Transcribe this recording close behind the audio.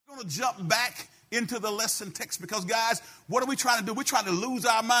to jump back into the lesson text because, guys, what are we trying to do? We're trying to lose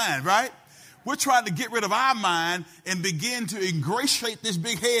our mind, right? We're trying to get rid of our mind and begin to ingratiate this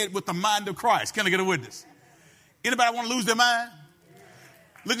big head with the mind of Christ. Can I get a witness? Anybody want to lose their mind?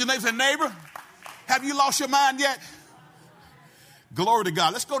 Look at your neighbor and say, neighbor, have you lost your mind yet? Glory to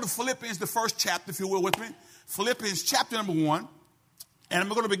God. Let's go to Philippians, the first chapter, if you will, with me. Philippians chapter number 1. And I'm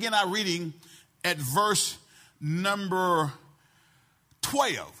going to begin our reading at verse number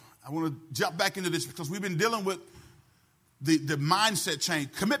 12. I want to jump back into this because we've been dealing with the mindset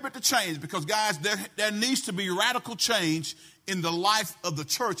change, commitment to change, because, guys, there needs to be radical change in the life of the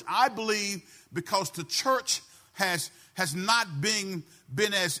church. I believe because the church has not been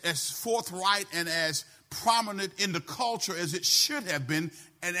as forthright and as prominent in the culture as it should have been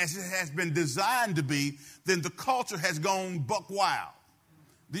and as it has been designed to be, then the culture has gone buck wild.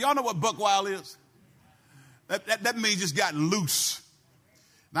 Do y'all know what buck wild is? That means it's gotten loose.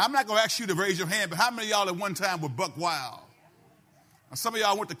 Now, I'm not going to ask you to raise your hand, but how many of y'all at one time were buck wild? Now, some of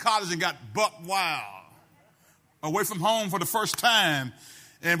y'all went to college and got buck wild, away from home for the first time,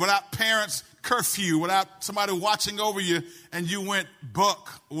 and without parents' curfew, without somebody watching over you, and you went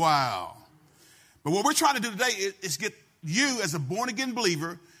buck wild. But what we're trying to do today is get you as a born-again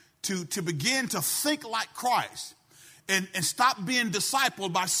believer to begin to think like Christ and stop being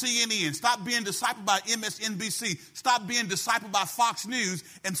discipled by CNN, stop being discipled by MSNBC, stop being discipled by Fox News,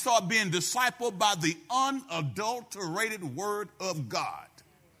 and start being discipled by the unadulterated Word of God.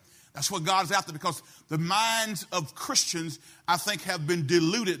 That's what God's after, because the minds of Christians, I think, have been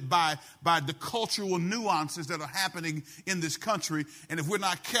diluted by the cultural nuances that are happening in this country. And if we're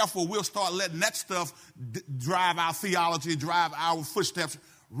not careful, we'll start letting that stuff drive our theology, drive our footsteps,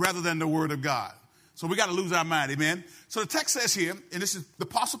 rather than the Word of God. So we got to lose our mind, amen? So the text says here, and this is the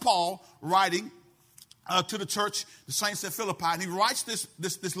Apostle Paul writing to the church, the saints at Philippi, and he writes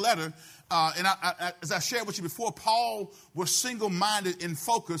this letter. And as I shared with you before, Paul was single-minded in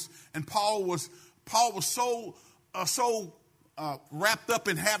focus, and Paul was so wrapped up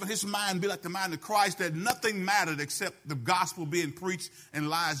in having his mind be like the mind of Christ that nothing mattered except the gospel being preached and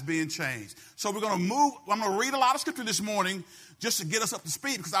lives being changed. So we're going to move. I'm going to read a lot of scripture this morning just to get us up to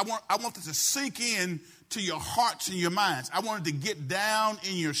speed, because I want this to sink in to your hearts and your minds. I want it to get down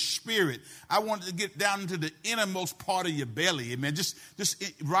in your spirit. I want it to get down into the innermost part of your belly. Amen. Just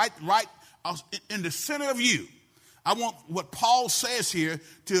right in the center of you. I want what Paul says here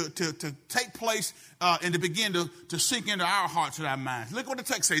to take place and to begin to sink into our hearts and our minds. Look what the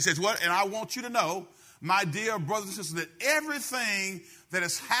text says. It says, what? And I want you to know, my dear brothers and sisters, that everything that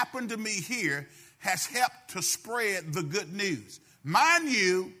has happened to me here has helped to spread the good news. Mind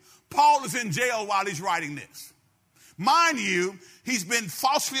you, Paul is in jail while he's writing this. Mind you, he's been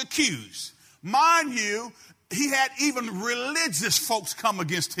falsely accused. Mind you, he had even religious folks come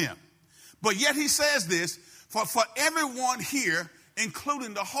against him. But yet he says this, for everyone here,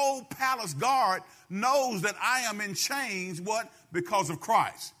 including the whole palace guard, knows that I am in chains, what? Because of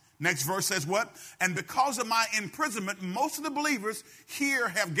Christ. Next verse says what? And because of my imprisonment, most of the believers here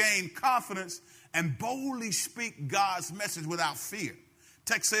have gained confidence and boldly speak God's message without fear.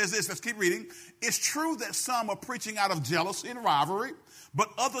 Text says this, let's keep reading. It's true that some are preaching out of jealousy and rivalry, but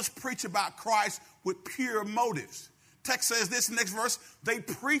others preach about Christ with pure motives. Text says this, next verse, they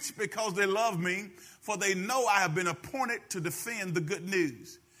preach because they love me, for they know I have been appointed to defend the good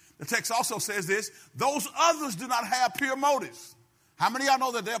news. The text also says this, those others do not have pure motives. How many of y'all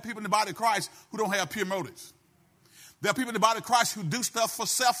know that there are people in the body of Christ who don't have pure motives? There are people in the body of Christ who do stuff for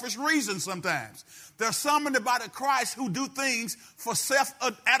selfish reasons sometimes. There are some in the body of Christ who do things for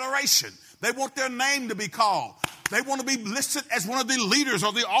self-adoration. They want their name to be called. They want to be listed as one of the leaders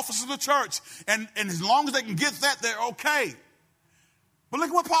or the officers of the church. And as long as they can get that, they're okay. But look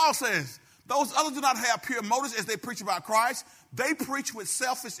at what Paul says. Those others do not have pure motives as they preach about Christ. They preach with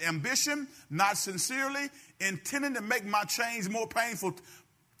selfish ambition, not sincerely, intending to make my chains more painful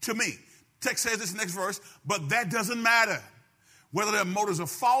to me. Text says this next verse, but that doesn't matter. Whether their motives are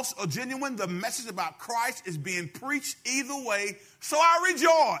false or genuine, the message about Christ is being preached either way. So I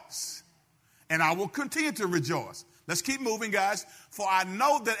rejoice, and I will continue to rejoice. Let's keep moving, guys. For I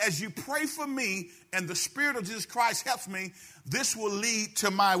know that as you pray for me and the Spirit of Jesus Christ helps me, this will lead to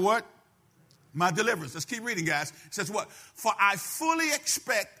my what? My deliverance. Let's keep reading, guys. It says what? For I fully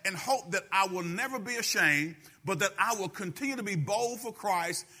expect and hope that I will never be ashamed, but that I will continue to be bold for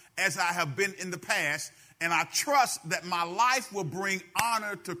Christ as I have been in the past. And I trust that my life will bring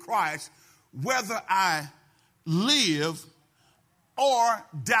honor to Christ, whether I live or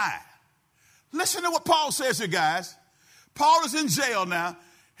die. Listen to what Paul says here, guys. Paul is in jail now.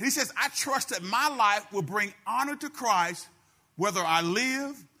 And he says, I trust that my life will bring honor to Christ, whether I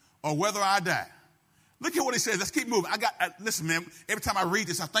live or whether I die. Look at what he says. Let's keep moving. Listen, man, every time I read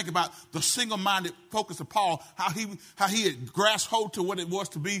this, I think about the single-minded focus of Paul, how he had grasped hold to what it was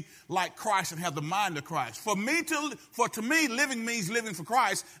to be like Christ and have the mind of Christ. To me, living means living for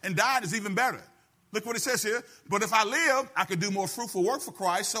Christ, and dying is even better. Look what it says here. But if I live, I can do more fruitful work for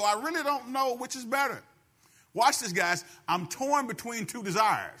Christ, so I really don't know which is better. Watch this, guys. I'm torn between two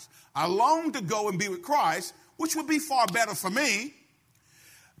desires. I long to go and be with Christ, which would be far better for me.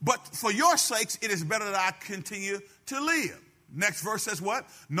 But for your sakes, it is better that I continue to live. Next verse says what?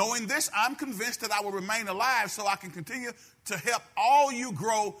 Knowing this, I'm convinced that I will remain alive so I can continue to help all you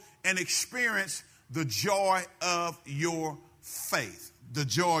grow and experience the joy of your faith. The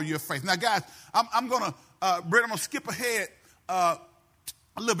joy of your faith. Now, guys, I'm going to skip ahead a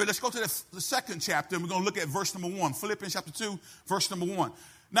little bit. Let's go to the second chapter, and we're going to look at verse number 1. Philippians chapter 2, verse number 1.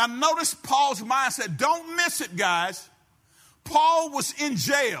 Now, notice Paul's mindset. Don't miss it, guys. Paul was in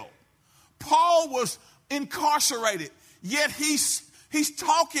jail. Paul was incarcerated. Yet he's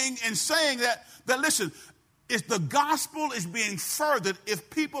talking and saying that listen, if the gospel is being furthered,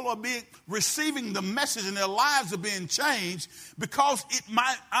 if people are receiving the message and their lives are being changed because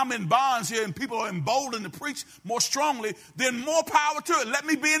I'm in bonds here and people are emboldened to preach more strongly, then more power to it. Let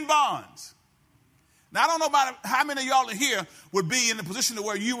me be in bonds. Now, I don't know about how many of y'all in here would be in the position to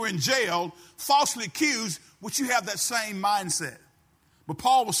where you were in jail, falsely accused, would you have that same mindset? But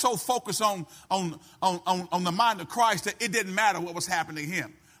Paul was so focused on the mind of Christ that it didn't matter what was happening to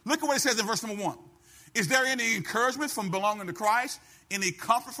him. Look at what it says in verse number 1. Is there any encouragement from belonging to Christ? Any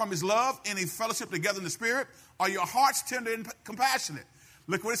comfort from his love? Any fellowship together in the Spirit? Are your hearts tender and compassionate?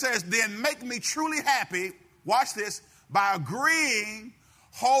 Look what it says. Then make me truly happy, watch this, by agreeing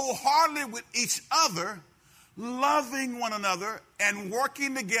wholeheartedly with each other, loving one another, and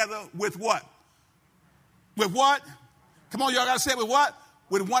working together with what? With what? Come on, y'all got to say it with what?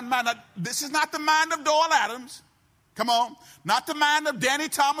 With one mind. Now, this is not the mind of Doyle Adams. Come on. Not the mind of Danny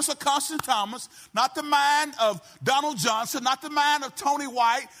Thomas or Constance Thomas. Not the mind of Donald Johnson. Not the mind of Tony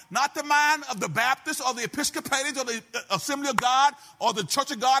White. Not the mind of the Baptists or the Episcopalians or the Assembly of God or the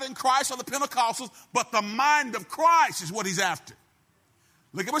Church of God in Christ or the Pentecostals. But the mind of Christ is what he's after.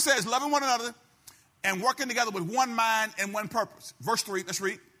 Look at what it says, loving one another and working together with one mind and one purpose. Verse 3, let's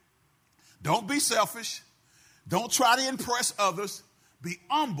read. Don't be selfish. Don't try to impress others. Be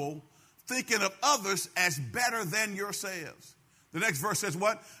humble, thinking of others as better than yourselves. The next verse says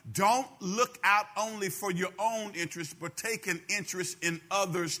what? Don't look out only for your own interest, but take an interest in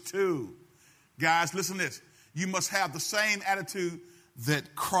others too. Guys, listen to this. You must have the same attitude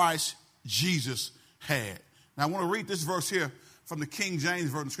that Christ Jesus had. Now, I want to read this verse here from the King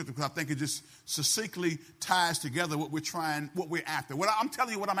James Version of Scripture because I think it just succinctly ties together what we're after. I'm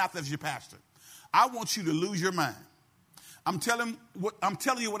telling you what I'm after as your pastor. I want you to lose your mind. I'm telling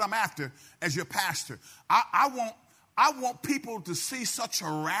you what I'm after as your pastor. I want people to see such a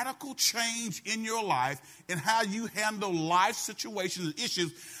radical change in your life and how you handle life situations and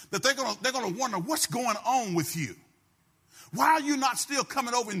issues that they're gonna wonder what's going on with you. Why are you not still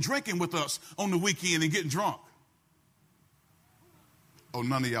coming over and drinking with us on the weekend and getting drunk? Oh,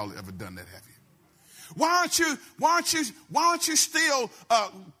 none of y'all have ever done that, have you? Why aren't you still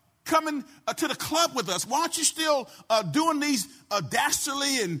coming to the club with us? Why aren't you still doing these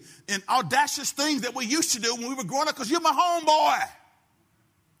dastardly and audacious things that we used to do when we were growing up? Because you're my homeboy.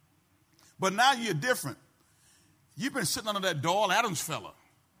 But now you're different. You've been sitting under that Doyle Adams fella.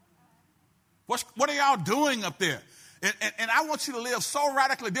 What are y'all doing up there? And I want you to live so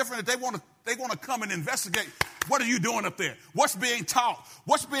radically different that they want to come and investigate. What are you doing up there? What's being taught?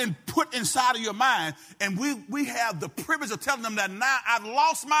 What's being put inside of your mind? And we have the privilege of telling them that now I've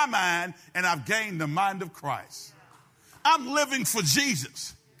lost my mind and I've gained the mind of Christ. I'm living for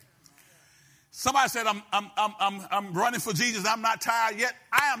Jesus. Somebody said I'm running for Jesus. I'm not tired yet.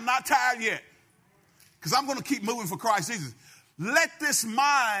 I am not tired yet because I'm going to keep moving for Christ Jesus. Let this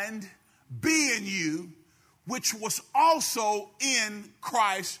mind be in you, which was also in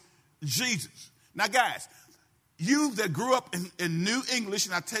Christ Jesus. Now, guys, you that grew up in New English,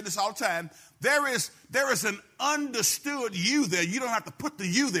 and I tell you this all the time, there is an understood you there. You don't have to put the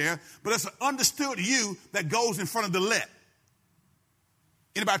you there, but it's an understood you that goes in front of the let.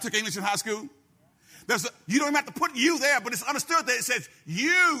 Anybody took English in high school? You don't even have to put you there, but it's understood that it says,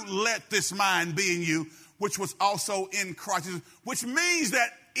 you let this mind be in you, which was also in Christ Jesus, which means that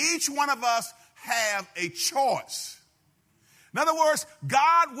each one of us have a choice. In other words,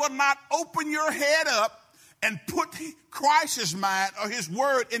 God will not open your head up and put Christ's mind or his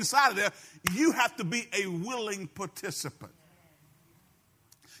word inside of there. You have to be a willing participant.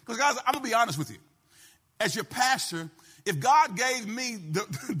 Because, guys, I'm going to be honest with you. As your pastor, If God gave me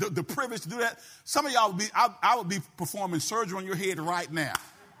the privilege to do that, some of y'all I would be performing surgery on your head right now.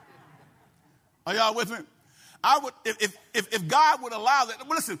 Are y'all with me? I would, if God would allow that.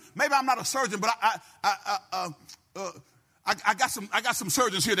 Well, listen, maybe I'm not a surgeon, but I got some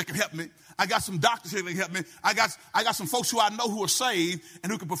surgeons here that can help me. I got some doctors here that can help me. I got some folks who I know who are saved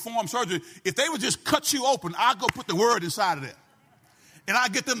and who can perform surgery. If they would just cut you open, I'll go put the word inside of that. And I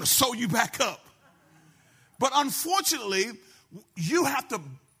get them to sew you back up. But unfortunately, you have to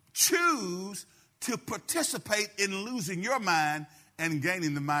choose to participate in losing your mind and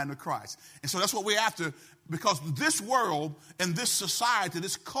gaining the mind of Christ. And so that's what we're after, because this world and this society,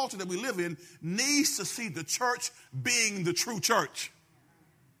 this culture that we live in, needs to see the church being the true church.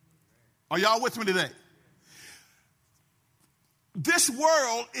 Are y'all with me today? This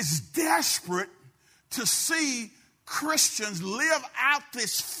world is desperate to see Christians live out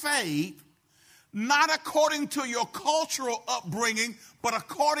this faith, not according to your cultural upbringing, but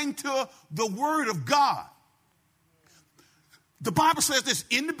according to the Word of God. The Bible says this: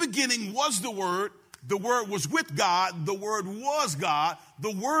 in the beginning was the Word was with God, the Word was God,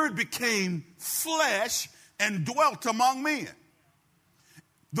 the Word became flesh and dwelt among men.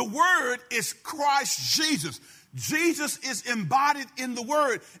 The Word is Christ Jesus. Jesus is embodied in the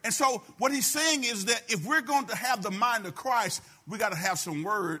Word. And so what he's saying is that if we're going to have the mind of Christ, we got to have some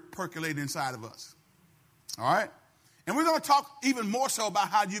Word percolating inside of us. All right? And we're going to talk even more so about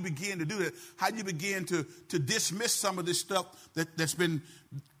how you begin to do that, how you begin to dismiss some of this stuff that's been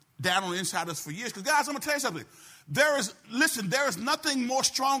down on the inside of us for years. Because, guys, I'm going to tell you something. There is nothing more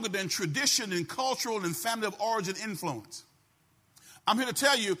stronger than tradition and cultural and family of origin influence. I'm here to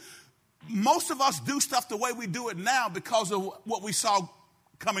tell you, most of us do stuff the way we do it now because of what we saw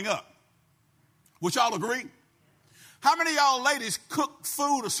coming up. Would y'all agree? How many of y'all ladies cook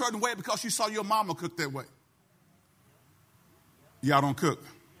food a certain way because you saw your mama cook that way? Y'all don't cook.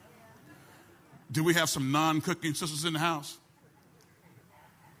 Do we have some non-cooking sisters in the house?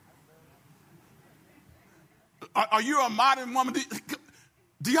 Are you a modern woman?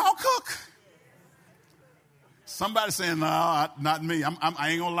 Do y'all cook? Somebody saying, no, not me. I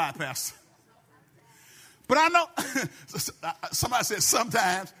ain't gonna lie, Pastor. But I know, somebody said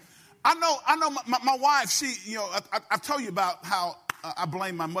sometimes. I know my wife, she, you know, I told you about how I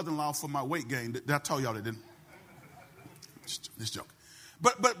blame my mother-in-law for my weight gain. Did I tell y'all that, didn't I? Just joking.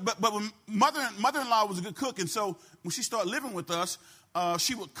 But when mother-in-law was a good cook, and so when she started living with us,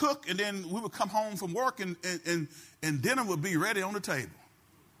 she would cook, and then we would come home from work, and dinner would be ready on the table.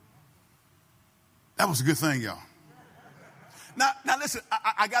 That was a good thing, y'all. Now listen,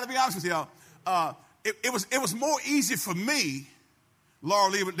 I got to be honest with y'all. It was more easy for me,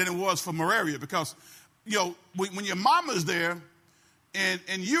 Laura Lee, than it was for Mararia, because, you know, when your mama's there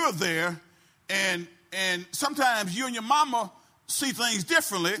and you're there, and sometimes you and your mama see things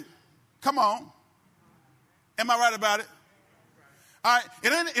differently. Come on. Am I right about it? All right.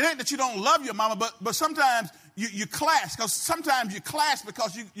 It ain't that you don't love your mama, but sometimes you clash, because sometimes you clash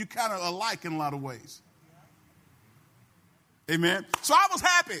because you kind of alike in a lot of ways. Amen. So I was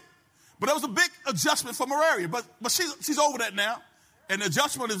happy, but it was a big adjustment for Mararia, but she's over that now. And the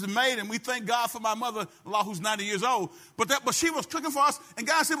adjustment has been made, and we thank God for my mother-in-law who's 90 years old. But she was cooking for us, and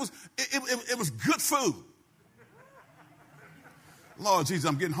guys, it was good food. Lord Jesus,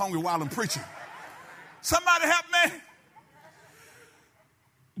 I'm getting hungry while I'm preaching. Somebody help me.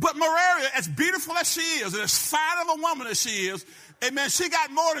 But Mararia, as beautiful as she is, and as fine of a woman as she is, amen, she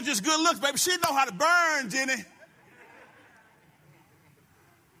got more than just good looks, baby. She know how to burn, Jenny.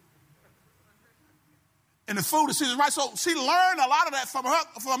 And the food is seasoned right. So she learned a lot of that from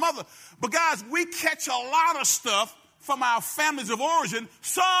her mother. But guys, we catch a lot of stuff from our families of origin,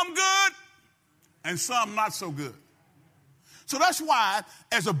 some good and some not so good. So that's why,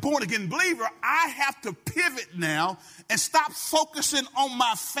 as a born-again believer, I have to pivot now and stop focusing on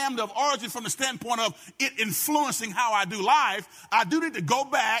my family of origin from the standpoint of it influencing how I do life. I do need to go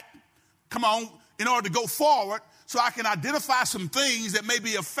back, in order to go forward, so I can identify some things that may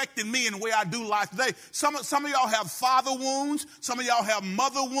be affecting me in the way I do life today. Some of y'all have father wounds. Some of y'all have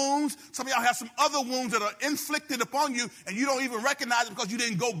mother wounds. Some of y'all have some other wounds that are inflicted upon you, and you don't even recognize it because you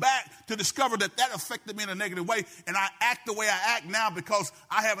didn't go back to discover that affected me in a negative way. And I act the way I act now because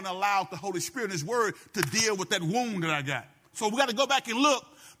I haven't allowed the Holy Spirit and His Word to deal with that wound that I got. So we got to go back and look.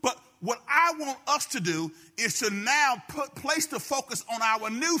 But what I want us to do is to now place the focus on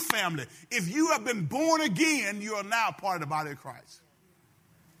our new family. If you have been born again, you are now part of the body of Christ.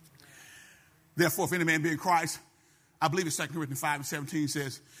 Therefore, if any man be in Christ, I believe it's 2 Corinthians 5:17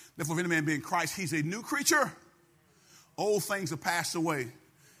 says, therefore, if any man be in Christ, he's a new creature. Old things have passed away.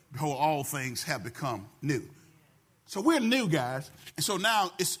 Behold, all things have become new. So we're new, guys. And so now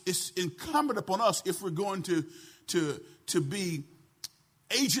it's incumbent upon us, if we're going to be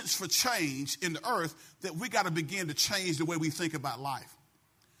agents for change in the earth, that we got to begin to change the way we think about life.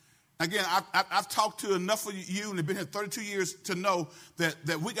 Again, I've talked to enough of you, and have been here 32 years, to know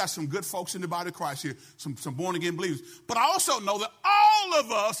that we got some good folks in the body of Christ here, some born-again believers. But I also know that all of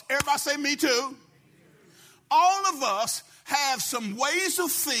us, everybody say me too, all of us have some ways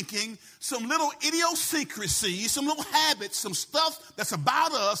of thinking, some little idiosyncrasies, some little habits, some stuff that's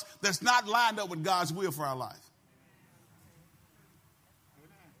about us that's not lined up with God's will for our life.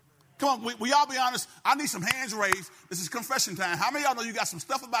 Come on, we all be honest. I need some hands raised. This is confession time. How many of y'all know you got some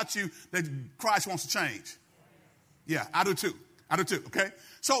stuff about you that Christ wants to change? Yeah, I do too. Okay?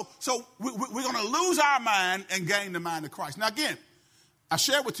 So we're going to lose our mind and gain the mind of Christ. Now, again, I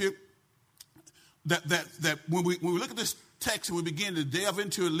shared with you that when we look at this text and we begin to delve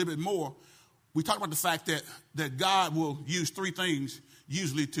into it a little bit more, we talk about the fact that God will use three things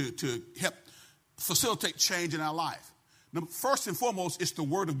usually to help facilitate change in our life. Now, first and foremost, it's the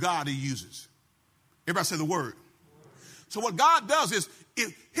word of God he uses. Everybody say the word. So what God does is,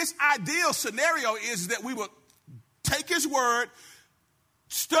 his ideal scenario is that we would take his word,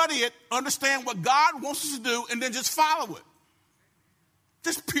 study it, understand what God wants us to do, and then just follow it.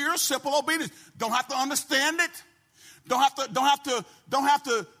 Just pure, simple obedience. Don't have to understand it. Don't have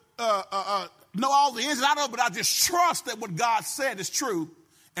to know all the ins and outs of it, but I just trust that what God said is true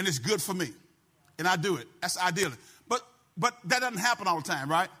and it's good for me. And I do it. That's ideal. But that doesn't happen all the time,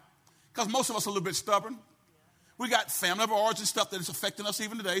 right? Because most of us are a little bit stubborn. We got family of origin stuff that is affecting us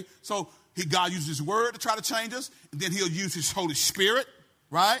even today. So God uses his word to try to change us. And then he'll use his Holy Spirit,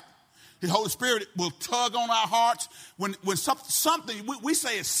 right? His Holy Spirit will tug on our hearts. When something, we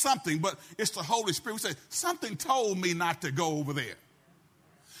say it's something, but it's the Holy Spirit. We say, something told me not to go over there.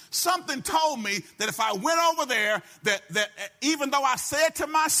 Something told me that if I went over there, that even though I said to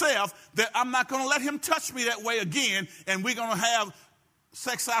myself that I'm not going to let him touch me that way again, and we're going to have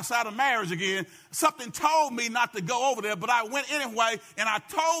sex outside of marriage again, something told me not to go over there, but I went anyway, and I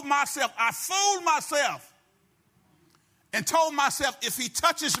fooled myself, and told myself, if he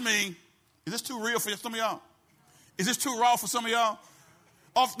touches me, is this too real for some of y'all? Is this too raw for some of y'all?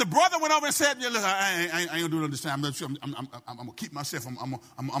 Or if the brother went over and said, yeah, look, I ain't going to do it this time. I'm going to keep myself. I'm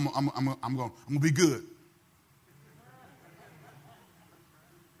going to be good.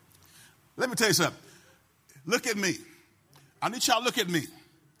 Let me tell you something. Look at me. I need y'all to look at me.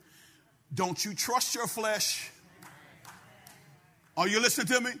 Don't you trust your flesh? Are you listening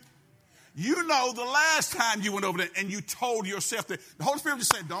to me? You know the last time you went over there and you told yourself that the Holy Spirit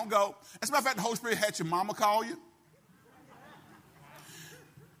just said, don't go. As a matter of fact, the Holy Spirit had your mama call you.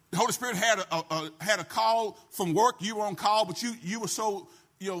 The Holy Spirit had a call from work. You were on call, but you were so,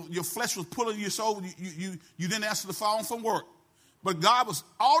 your flesh was pulling you so you didn't answer the phone from work. But God was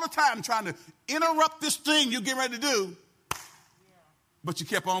all the time trying to interrupt this thing you're getting ready to do. But you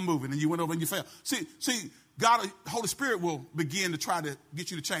kept on moving and you went over and you failed. See, God, the Holy Spirit will begin to try to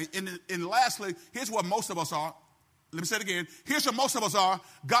get you to change. And lastly, here's what most of us are. Let me say it again. Here's what most of us are.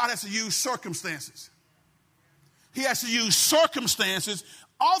 God has to use circumstances. He has to use circumstances.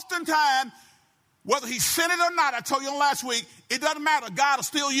 Oftentimes, whether he sent it or not, I told you last week, it doesn't matter. God will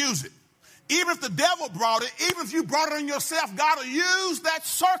still use it. Even if the devil brought it, even if you brought it on yourself, God will use that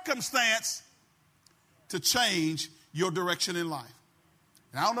circumstance to change your direction in life.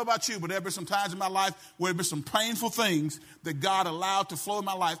 And I don't know about you, but there have been some times in my life where there have been some painful things that God allowed to flow in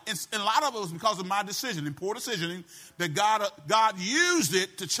my life. And a lot of it was because of my decision, poor decisioning, that God used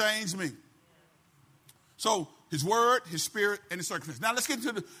it to change me. So his word, his spirit, and his circumstances. Now let's get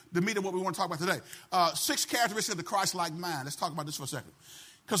into the meat of what we want to talk about today. 6 characteristics of the Christ-like mind. Let's talk about this for a second.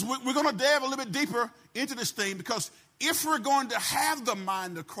 Because we're going to delve a little bit deeper into this thing, because if we're going to have the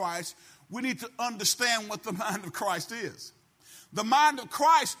mind of Christ, we need to understand what the mind of Christ is. The mind of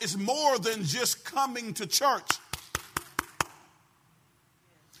Christ is more than just coming to church.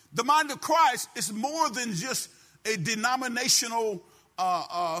 The mind of Christ is more than just a denominational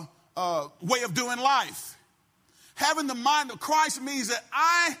way of doing life. Having the mind of Christ means that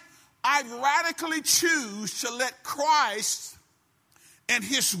I radically choose to let Christ and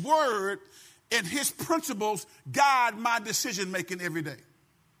his word and his principles guide my decision making every day.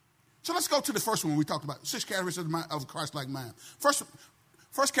 So let's go to the first one we talked about, 6 characteristics of a Christ-like mind. First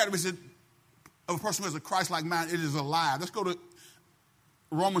characteristic of a person who has a Christ-like mind, it is alive. Let's go to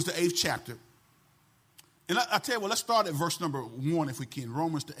Romans the 8th chapter. And I tell you what, let's start at verse number 1 if we can.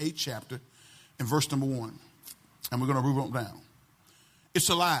 Romans the 8th chapter and verse number 1. And we're going to move on down. It's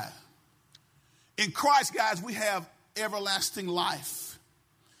alive. In Christ, guys, we have everlasting life.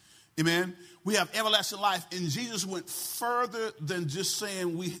 Amen. we have everlasting life. And Jesus went further than just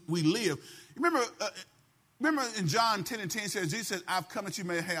saying we live. Remember in John 10 and 10 says, Jesus said, I've come that you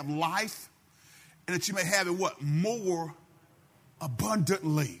may have life and that you may have it what? More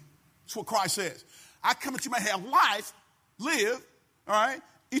abundantly. That's what Christ says. I come that you may have life, live, all right,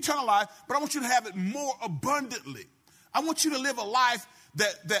 eternal life, but I want you to have it more abundantly. I want you to live a life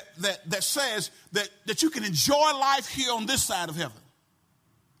that says that you can enjoy life here on this side of heaven.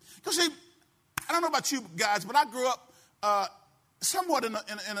 Because see, I don't know about you guys, but I grew up somewhat in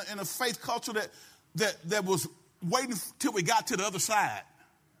a faith culture that was waiting till we got to the other side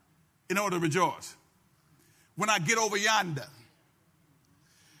in order to rejoice. When I get over yonder,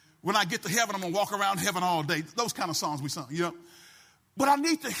 when I get to heaven, I'm going to walk around heaven all day. Those kind of songs we sung, you know. But I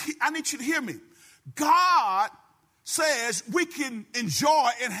need you to hear me. God says we can enjoy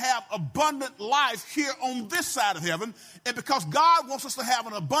and have abundant life here on this side of heaven. And because God wants us to have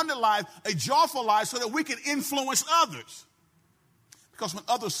an abundant life, a joyful life, so that we can influence others. Because when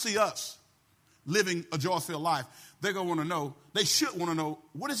others see us living a joy-filled life, they're going to want to know, they should want to know,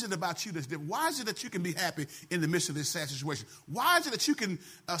 what is it about you that's different? Why is it that you can be happy in the midst of this sad situation? Why is it that you can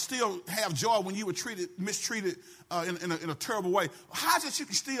still have joy when you were mistreated in a terrible way? How is it that you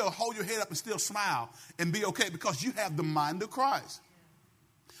can still hold your head up and still smile and be okay? Because you have the mind of Christ.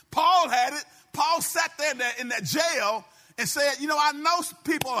 Paul had it. Paul sat there in that jail and said, you know, I know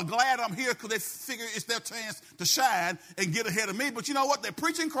people are glad I'm here because they figure it's their chance to shine and get ahead of me. But you know what? They're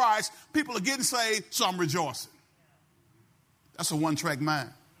preaching Christ. People are getting saved, so I'm rejoicing. That's a one-track mind.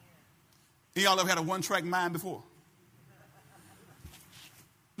 Any of y'all ever had a one-track mind before?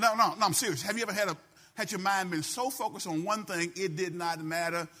 No, I'm serious. Have you ever had your mind been so focused on one thing, it did not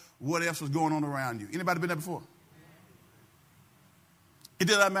matter what else was going on around you? Anybody been there before? It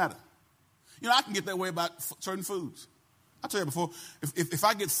did not matter. You know, I can get that way about certain foods. I tell you before, if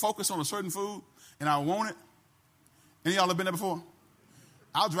I get focused on a certain food and I want it, any of y'all have been there before?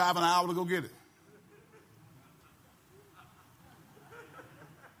 I'll drive an hour to go get it.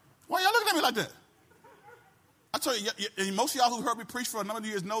 Why y'all looking at me like that? I tell you, and most of y'all who heard me preach for a number of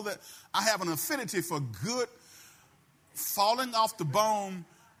years know that I have an affinity for good, falling off the bone,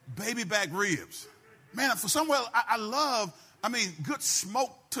 baby back ribs. Man, for somewhere I love, good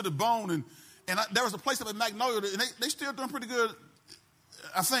smoke to the bone. And there was a place up in Magnolia, and they still doing pretty good,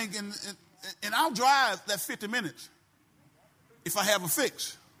 I think. And I'll drive that 50 minutes if I have a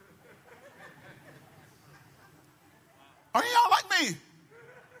fix. Are y'all like me?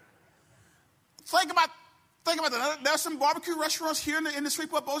 Think about that. There's some barbecue restaurants here in the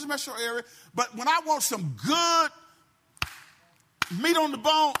Shreveport Bossier Metro area, but when I want some good meat on the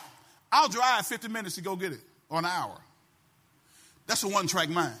bone, I'll drive 50 minutes to go get it, or an hour. That's a one-track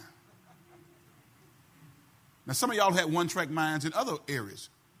mind. Now, some of y'all had one-track minds in other areas,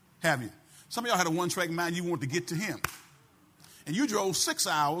 have you? Some of y'all had a one-track mind, you wanted to get to him. And you drove 6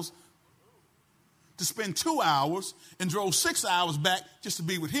 hours to spend 2 hours and drove 6 hours back just to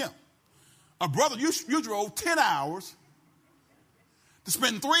be with him. Or brother, you drove 10 hours to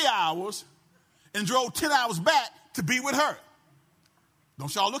spend 3 hours and drove 10 hours back to be with her.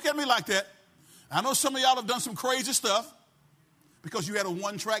 Don't y'all look at me like that. I know some of y'all have done some crazy stuff because you had a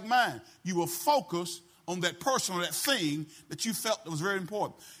one-track mind. You were focused on that person or that thing that you felt that was very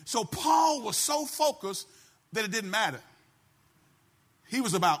important. So Paul was so focused that it didn't matter. He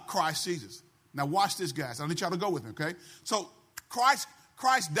was about Christ Jesus. Now watch this, guys. I need y'all to go with me, okay? So Christ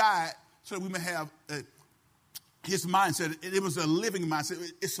died so that we may have his mindset. It was a living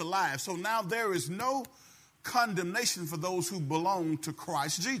mindset. It's alive. So now there is no condemnation for those who belong to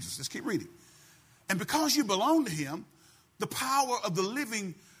Christ Jesus. Let's keep reading. And because you belong to him, the power of the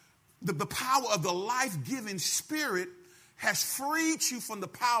living, the power of the life-giving Spirit has freed you from the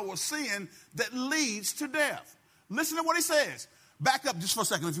power of sin that leads to death. Listen to what he says. Back up just for a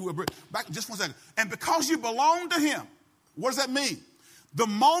second, if you will. Back just for a second. And because you belong to him, what does that mean? The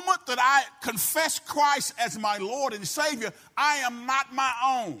moment that I confess Christ as my Lord and Savior, I am not my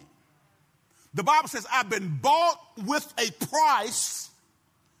own. The Bible says I've been bought with a price.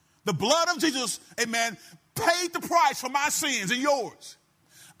 The blood of Jesus, amen, paid the price for my sins and yours.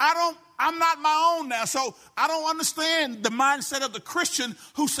 I'm not my own now, so I don't understand the mindset of the Christian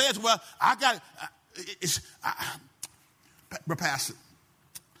who says, well, Pastor,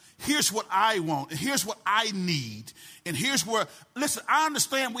 here's what I want, and here's what I need, and here's where, listen, I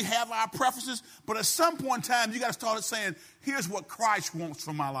understand we have our preferences, but at some point in time, you got to start saying, here's what Christ wants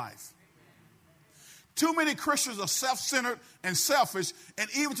for my life. Too many Christians are self-centered and selfish, and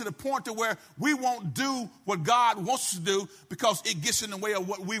even to the point to where we won't do what God wants us to do because it gets in the way of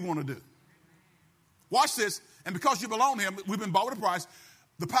what we want to do. Watch this, and because you belong to him, we've been bought with a price.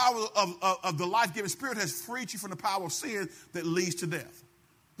 The power of the life-giving Spirit has freed you from the power of sin that leads to death.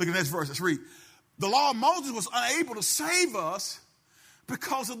 Look at this verse. Let's read. The law of Moses was unable to save us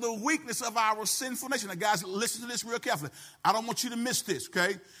because of the weakness of our sinful nature. Now, guys, listen to this real carefully. I don't want you to miss this,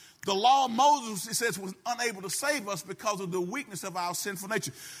 okay? The law of Moses, it says, was unable to save us because of the weakness of our sinful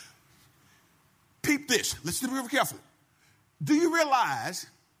nature. Peep this. Listen to me real carefully. Do you realize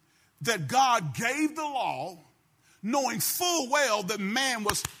that God gave the law knowing full well that man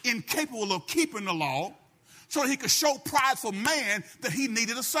was incapable of keeping the law so that he could show prideful man that he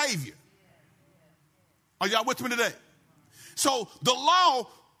needed a Savior? Are y'all with me today? So the law,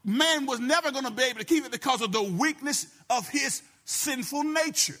 man was never going to be able to keep it because of the weakness of his sinful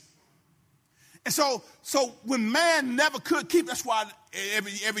nature. And so when man never could keep, that's why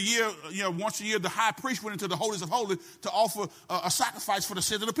every year, once a year, the high priest went into the holies of holies to offer a sacrifice for the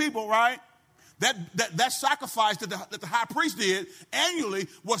sins of the people, right? That sacrifice that the high priest did annually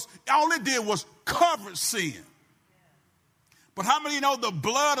was, all it did was cover sin. But how many know the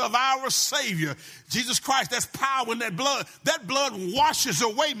blood of our Savior, Jesus Christ, there's power in that blood. That blood washes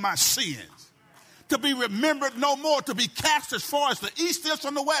away my sins. To be remembered no more, to be cast as far as the east is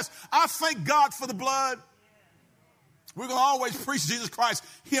from the west. I thank God for the blood. We're going to always preach Jesus Christ,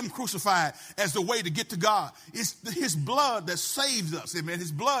 him crucified, as the way to get to God. It's his blood that saves us, amen.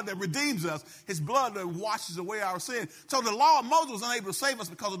 His blood that redeems us. His blood that washes away our sin. So the law of Moses was unable to save us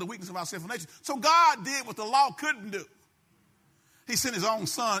because of the weakness of our sinful nature. So God did what the law couldn't do. He sent his own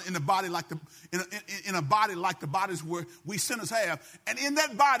son in a body like the bodies where we sinners have. And in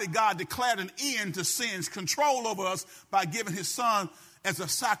that body, God declared an end to sin's control over us by giving his son as a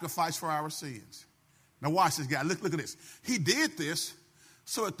sacrifice for our sins. Now watch this, guy. Look at this. He did this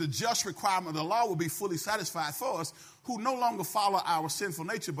so that the just requirement of the law will be fully satisfied for us, who no longer follow our sinful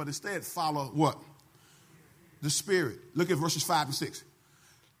nature, but instead follow what? The Spirit. Look at verses 5 and 6.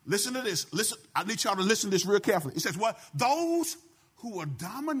 Listen to this. Listen. I need y'all to listen to this real carefully. It says what? Those who are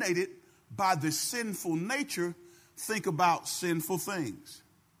dominated by the sinful nature think about sinful things.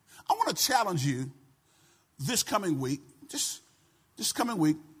 I want to challenge you this coming week, just this coming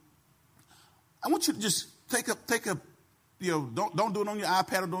week. I want you to just take a, don't do it on your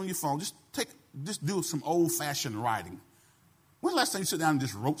iPad or do it on your phone. Just do some old-fashioned writing. When's the last time you sit down and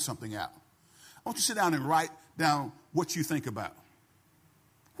just wrote something out? I want you to sit down and write down what you think about.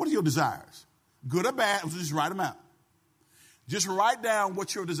 What are your desires? Good or bad, just write them out. Just write down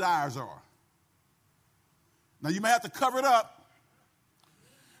what your desires are. Now, you may have to cover it up.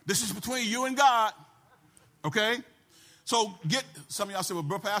 This is between you and God, okay? So some of y'all say, well,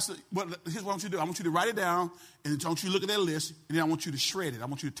 bro, pastor, here's what I want you to do. I want you to write it down, and I want you to look at that list, and then I want you to shred it. I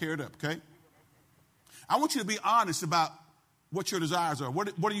want you to tear it up, okay? I want you to be honest about what your desires are.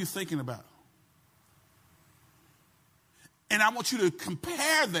 What are you thinking about? And I want you to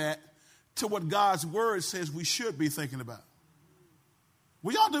compare that to what God's word says we should be thinking about.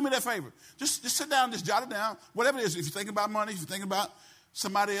 Will y'all do me that favor? Just sit down and just jot it down. Whatever it is, if you're thinking about money, if you're thinking about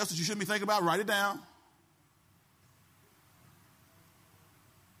somebody else that you shouldn't be thinking about, write it down.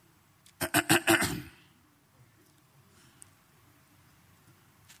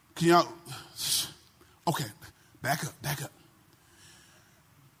 Can y'all, okay, back up.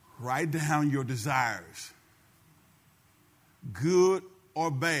 Write down your desires, good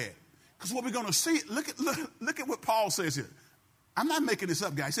or bad. Because what we're going to see, look at what Paul says here. I'm not making this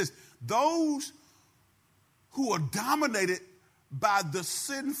up, guys. He says, those who are dominated by the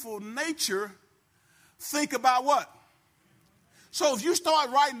sinful nature think about what? So if you start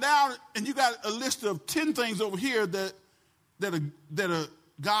writing down and you got a list of 10 things over here that are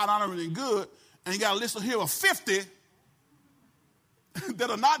God-honoring and good, and you got a list of here of 50 that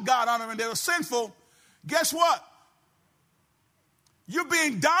are not God-honoring, that are sinful, guess what? You're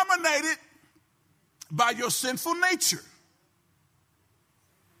being dominated by your sinful nature.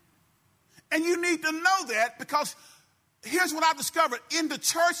 And you need to know that, because here's what I've discovered. In the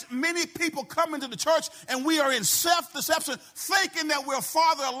church, many people come into the church and we are in self-deception, thinking that we're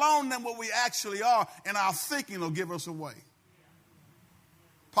farther along than what we actually are, and our thinking will give us away.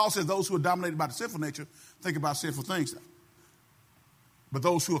 Paul says those who are dominated by the sinful nature think about sinful things. But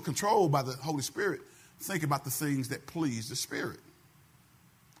those who are controlled by the Holy Spirit think about the things that please the Spirit.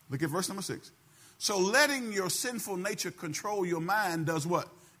 Look at verse number 6. So letting your sinful nature control your mind does what?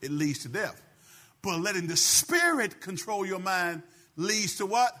 It leads to death. But letting the Spirit control your mind leads to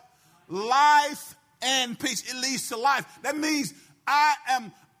what? Life and peace. It leads to life. That means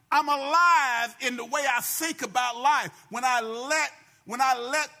I'm alive in the way I think about life. When I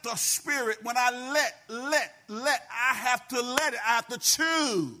let the Spirit, when I let, I have to let it. I have to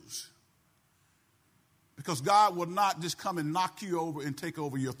choose. Because God will not just come and knock you over and take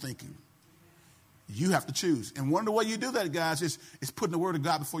over your thinking. You have to choose. And one of the ways you do that, guys, is putting the word of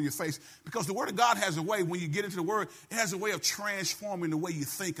God before your face. Because the word of God has a way, when you get into the word, it has a way of transforming the way you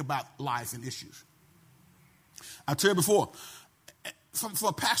think about life and issues. I tell you before, from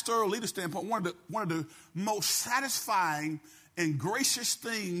a pastoral leader standpoint, one of the most satisfying and gracious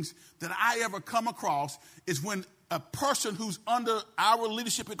things that I ever come across is when a person who's under our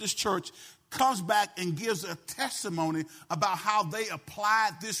leadership at this church comes back and gives a testimony about how they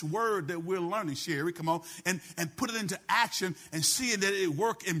applied this word that we're learning, Sherry, come on, and put it into action and seeing that it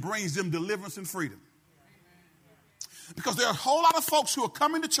works and brings them deliverance and freedom. Because there are a whole lot of folks who are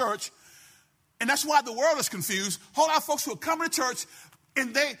coming to church, and that's why the world is confused. A whole lot of folks who are coming to church,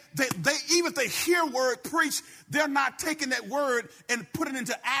 and they even if they hear word preached, they're not taking that word and putting it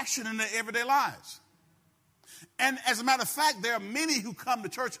into action in their everyday lives. And as a matter of fact, there are many who come to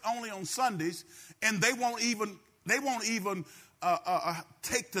church only on Sundays, and they won't even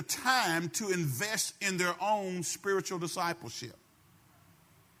take the time to invest in their own spiritual discipleship.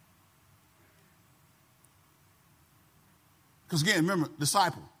 Because again, remember,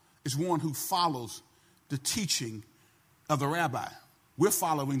 disciple is one who follows the teaching of the rabbi. We're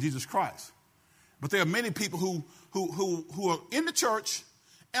following Jesus Christ. But there are many people who are in the church,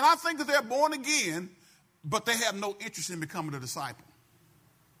 and I think that they're born again, but they have no interest in becoming a disciple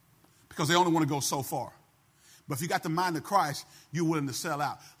because they only want to go so far. But if you got the mind of Christ, you're willing to sell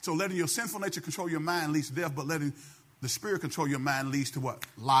out. So letting your sinful nature control your mind leads to death, but letting the Spirit control your mind leads to what?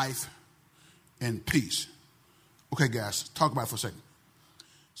 Life and peace. Okay, guys, talk about it for a second.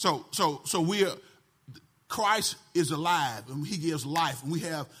 So we are, Christ is alive, and he gives life. And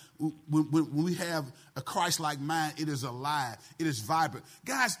when we have a Christ-like mind, it is alive. It is vibrant.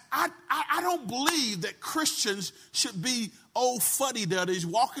 Guys, I don't believe that Christians should be old fuddy-duddies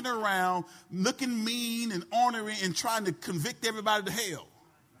walking around looking mean and ornery and trying to convict everybody to hell.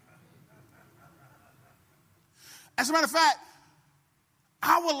 As a matter of fact,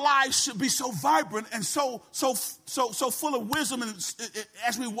 our lives should be so vibrant and so full of wisdom, and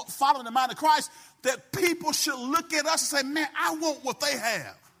as we follow the mind of Christ, that people should look at us and say, man, I want what they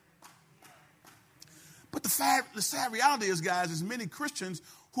have. But the sad reality is, guys, is many Christians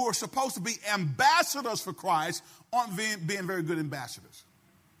who are supposed to be ambassadors for Christ aren't being very good ambassadors.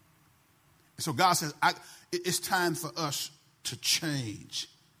 And so God says, it's time for us to change.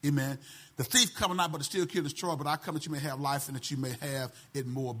 Amen. The thief coming not but to steal, kill, and destroy, but I come that you may have life and that you may have it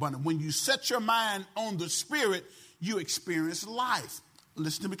more abundant. When you set your mind on the Spirit, you experience life.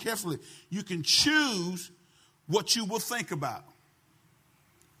 Listen to me carefully. You can choose what you will think about.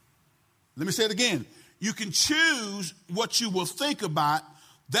 Let me say it again. You can choose what you will think about.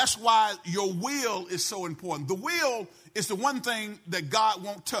 That's why your will is so important. The will is the one thing that God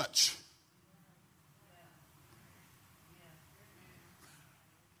won't touch.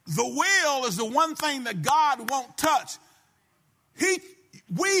 The will is the one thing that God won't touch.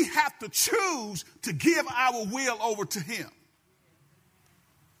 We have to choose to give our will over to him.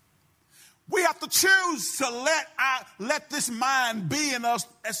 We have to choose to let this mind be in us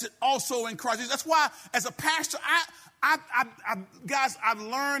as it also in Christ. That's why, as a pastor, guys, I've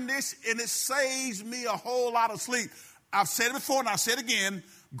learned this, and it saves me a whole lot of sleep. I've said it before, and I'll say it again.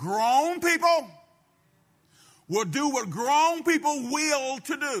 Grown people will do what grown people will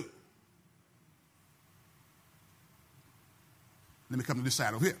to do. Let me come to this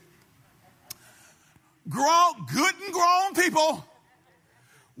side over here. Good and grown people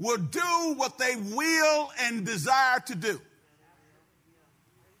will do what they will and desire to do.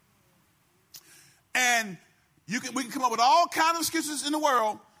 And we can come up with all kinds of excuses in the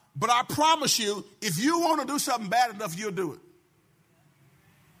world, but I promise you, if you want to do something bad enough, you'll do it.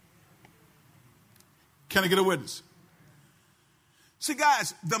 Can I get a witness? See,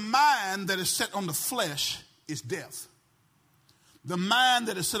 guys, the mind that is set on the flesh is death. The mind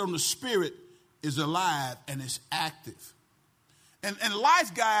that is set on the Spirit is alive and is active. And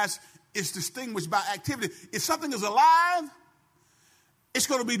life, guys, is distinguished by activity. If something is alive, it's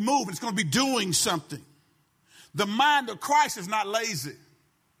going to be moving. It's going to be doing something. The mind of Christ is not lazy.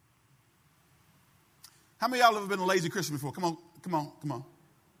 How many of y'all have been a lazy Christian before? Come on.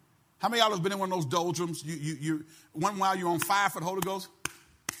 How many of y'all have been in one of those doldrums? One while you're on fire for the Holy Ghost?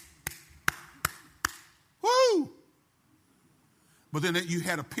 Woo! But then you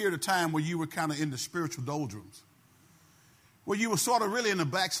had a period of time where you were kind of in the spiritual doldrums. Where you were sort of really in a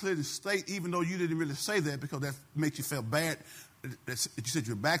backslidden state, even though you didn't really say that because that makes you feel bad that you said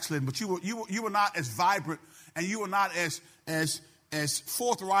you were backslidden. But you were not as vibrant, and you were not as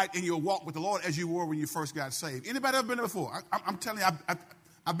forthright in your walk with the Lord as you were when you first got saved. Anybody ever been there before? I'm telling you,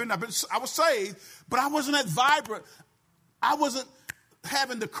 I was saved, but I wasn't that vibrant. I wasn't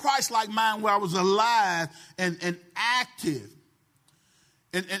having the Christ-like mind where I was alive and active.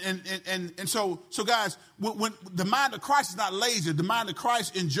 And so guys, when the mind of Christ is not lazy, the mind of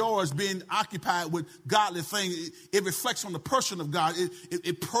Christ enjoys being occupied with godly things. It reflects on the person of God.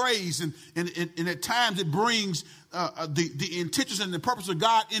 It prays and at times it brings the intentions and the purpose of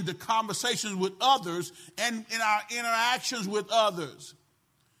God into conversations with others and in our interactions with others.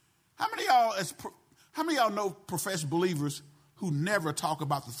 How many of y'all know professed believers who never talk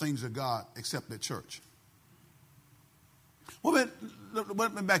about the things of God except at church? Well,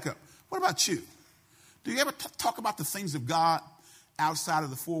 let me back up. What about you? Do you ever talk about the things of God outside of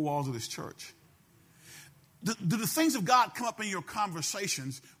the four walls of this church? Do the things of God come up in your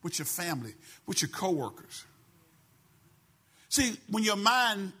conversations with your family, with your coworkers? See, when your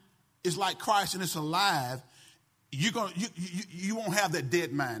mind is like Christ and it's alive, you won't have that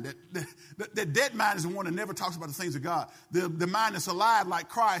dead mind. That dead mind is the one that never talks about the things of God. The mind that's alive like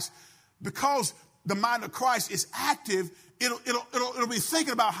Christ, because the mind of Christ is active. It'll be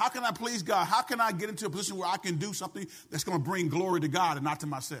thinking about, how can I please God? How can I get into a position where I can do something that's going to bring glory to God and not to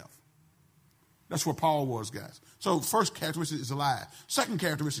myself? That's where Paul was, guys. So first characteristic is alive. Second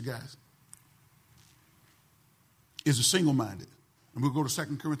characteristic, guys, is a single-minded. And we'll go to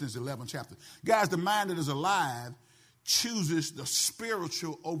 2 Corinthians 11 chapter. Guys, the mind that is alive chooses the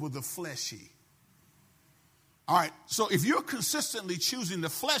spiritual over the fleshy. All right, so if you're consistently choosing the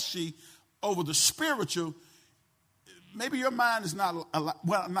fleshy over the spiritual, maybe your mind is not,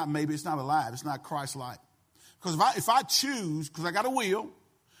 well, not maybe, it's not alive. It's not Christ-like. Because if I choose, because I got a will,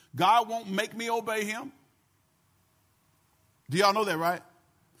 God won't make me obey him. Do y'all know that, right?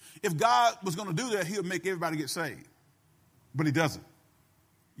 If God was going to do that, he would make everybody get saved. But he doesn't.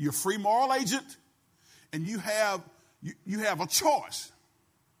 You're a free moral agent, and you have a choice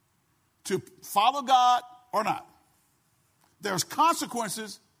to follow God or not. There's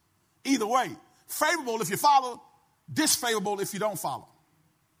consequences either way. Favorable if you follow, disfavorable if you don't follow.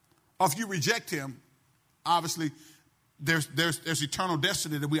 Or if you reject him, obviously there's eternal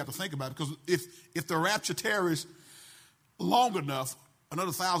destiny that we have to think about. Because if the rapture tarries long enough, another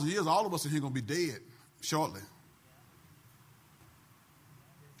 1,000 years, all of us are here going to be dead shortly.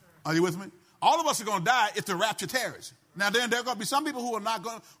 Are you with me? All of us are going to die if the rapture tarries. Now, then there are going to be some people who are not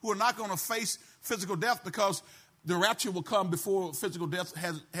going to face physical death, because the rapture will come before physical death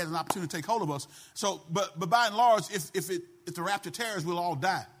has an opportunity to take hold of us. So, but by and large, if the rapture tarries, we'll all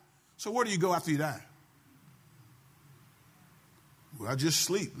die. So where do you go after you die? Well, just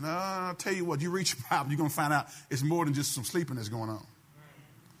sleep. No, I'll tell you what, you reach your Bible, you're going to find out it's more than just some sleeping that's going on.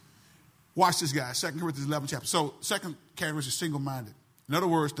 Watch this, guys. 2 Corinthians 11 chapter. So, second category is single-minded. In other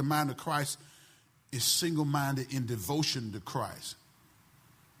words, the mind of Christ is single-minded in devotion to Christ.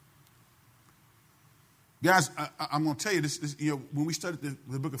 Guys, I'm going to tell you this. When we studied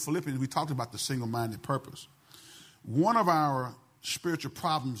the book of Philippians, we talked about the single-minded purpose. One of our spiritual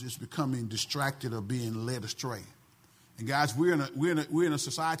problems is becoming distracted or being led astray. And guys, we're in a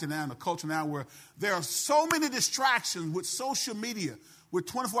society now, in a culture now, where there are so many distractions with social media, with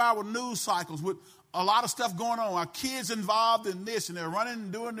 24-hour news cycles, with a lot of stuff going on. Our kids involved in this, and they're running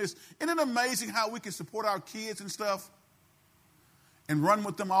and doing this. Isn't it amazing how we can support our kids and stuff and run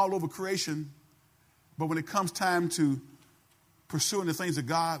with them all over creation? But when it comes time to pursuing the things of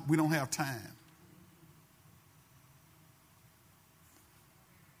God, we don't have time.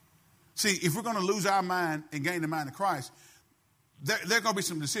 See, if we're going to lose our mind and gain the mind of Christ, there are going to be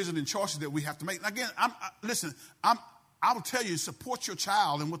some decisions and choices that we have to make. Again, I will tell you, support your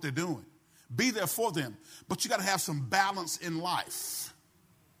child in what they're doing. Be there for them. But you got to have some balance in life.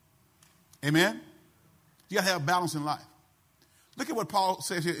 Amen? You got to have balance in life. Look at what Paul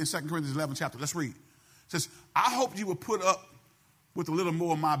says here in 2 Corinthians 11 chapter. Let's read. It says, I hope you will put up with a little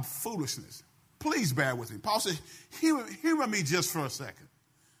more of my foolishness. Please bear with me. Paul says, humor me just for a second.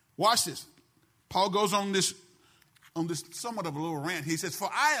 Watch this. Paul goes on this somewhat of a little rant. He says, for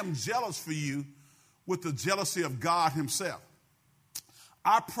I am jealous for you with the jealousy of God himself.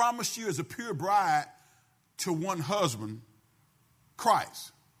 I promised you as a pure bride to one husband,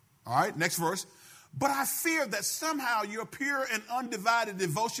 Christ. All right, next verse. But I fear that somehow your pure and undivided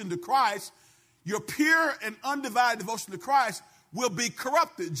devotion to Christ, will be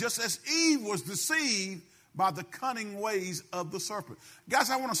corrupted, just as Eve was deceived by the cunning ways of the serpent. Guys,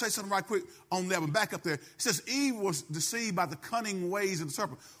 I want to say something right quick on that one. Back up there. It says Eve was deceived by the cunning ways of the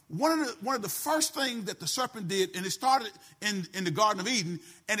serpent. One of the first things that the serpent did, and it started in the Garden of Eden,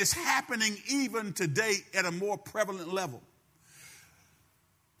 and it's happening even today at a more prevalent level.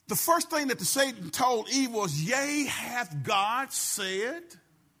 The first thing that the Satan told Eve was, yea, hath God said?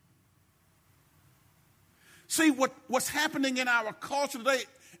 See, what's happening in our culture today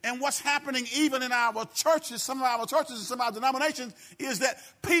and what's happening even in our churches, some of our churches and some of our denominations, is that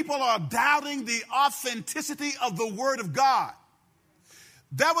people are doubting the authenticity of the Word of God.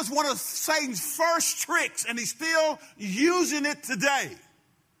 That was one of Satan's first tricks, and he's still using it today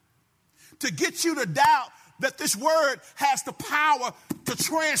to get you to doubt that this Word has the power to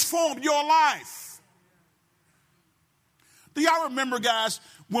transform your life. Do y'all remember, guys,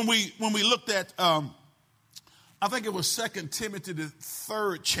 when we looked at, I think it was 2 Timothy, the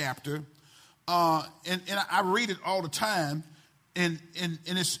 3rd chapter, and I read it all the time, and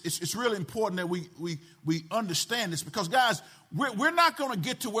it's really important that we understand this, because, guys, we're not going to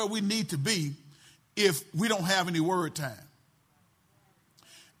get to where we need to be if we don't have any word time.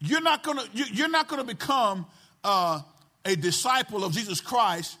 You're not going to become a disciple of Jesus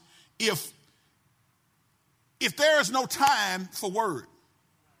Christ if there is no time for word.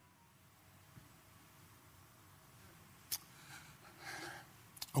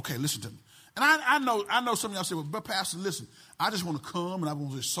 Okay, listen to me. And I know some of y'all say, well, but Pastor, listen, I just want to come and I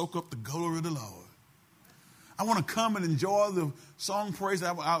want to soak up the glory of the Lord. I want to come and enjoy the song praise.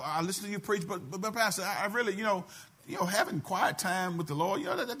 I listen to you preach, but Pastor, I really, having quiet time with the Lord,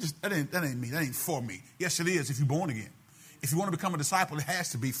 that ain't me. That ain't for me. Yes, it is if you're born again. If you want to become a disciple, it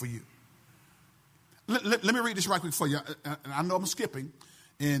has to be for you. Let me read this right quick for you. I know I'm skipping,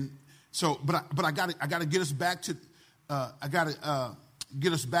 and so, but I got to get us back to.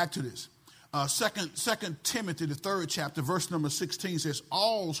 Get us back to this. Second Timothy, the 3rd chapter, verse number 16 says,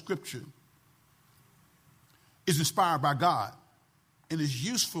 all Scripture is inspired by God and is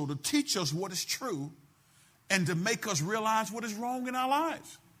useful to teach us what is true and to make us realize what is wrong in our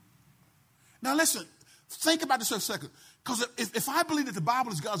lives. Now listen, think about this for a second. Because if I believe that the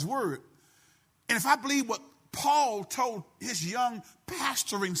Bible is God's word, and if I believe what Paul told his young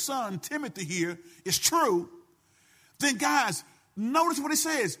pastoring son, Timothy, here is true, then guys, notice what it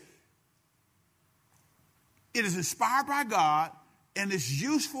says. It is inspired by God and is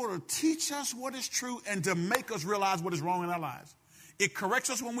useful to teach us what is true and to make us realize what is wrong in our lives. It corrects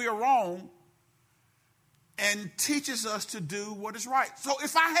us when we are wrong and teaches us to do what is right. So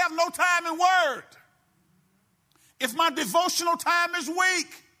if I have no time in word, if my devotional time is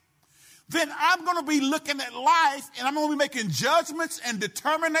weak, then I'm going to be looking at life and I'm going to be making judgments and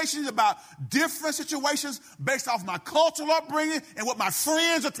determinations about different situations based off my cultural upbringing and what my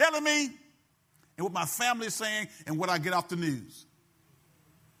friends are telling me and what my family is saying and what I get off the news.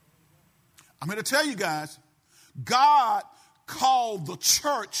 I'm here to tell you guys, God called the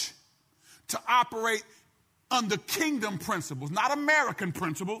church to operate under kingdom principles, not American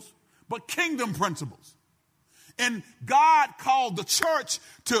principles, but kingdom principles. And God called the church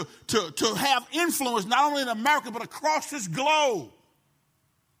to have influence not only in America, but across this globe.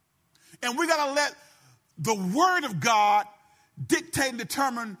 And we got to let the Word of God dictate and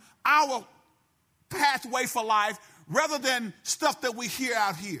determine our pathway for life rather than stuff that we hear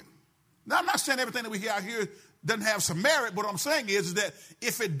out here. Now, I'm not saying everything that we hear out here doesn't have some merit, but what I'm saying is that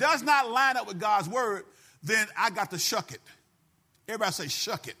if it does not line up with God's Word, then I got to shuck it. Everybody say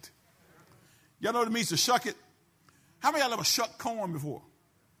shuck it. Y'all know what it means to shuck it? How many of y'all ever shucked corn before?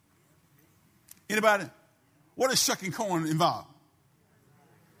 Anybody? What does shucking corn involve?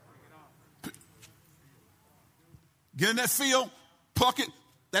 Get in that field, pluck it,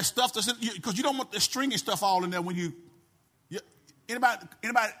 that stuff that's in, because you don't want the stringy stuff all in there when you anybody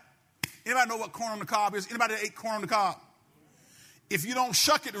know what corn on the cob is? Anybody that ate corn on the cob? If you don't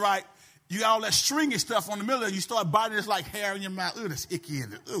shuck it right, you got all that stringy stuff on the middle and you start biting, it's like hair in your mouth. Ooh, that's icky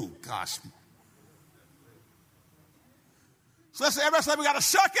in it. Ooh, gosh. So let's say, everybody say we got to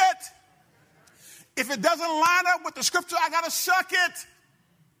shuck it. If it doesn't line up with the scripture, I got to shuck it.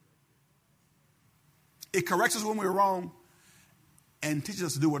 It corrects us when we're wrong and teaches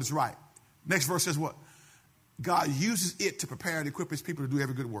us to do what is right. Next verse says what? God uses it to prepare and equip his people to do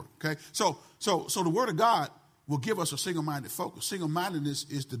every good work. Okay? So the word of God will give us a single-minded focus. Single-mindedness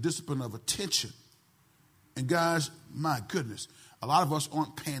is the discipline of attention. And guys, my goodness, a lot of us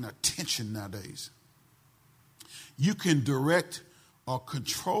aren't paying attention nowadays. You can direct or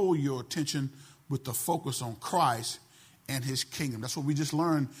control your attention with the focus on Christ and his kingdom. That's what we just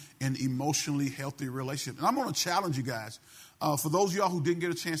learned in emotionally healthy relationships. And I'm going to challenge you guys. For those of y'all who didn't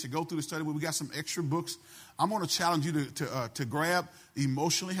get a chance to go through the study, we got some extra books. I'm going to challenge you to grab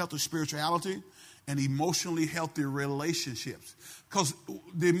emotionally healthy spirituality and emotionally healthy relationships. Because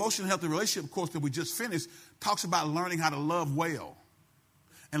the emotionally healthy relationship course that we just finished talks about learning how to love well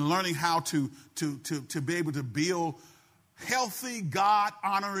and learning how to be able to build healthy,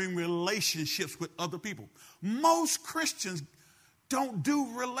 God-honoring relationships with other people. Most Christians don't do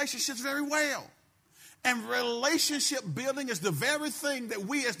relationships very well. And relationship building is the very thing that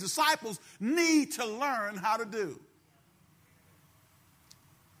we as disciples need to learn how to do.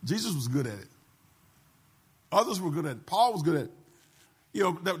 Jesus was good at it. Others were good at it. Paul was good at it.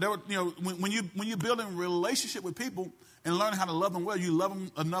 When you're building a relationship with people and learning how to love them well, you love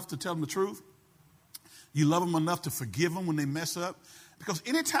them enough to tell them the truth. You love them enough to forgive them when they mess up. Because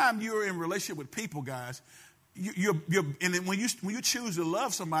anytime you're in a relationship with people, guys, and when you choose to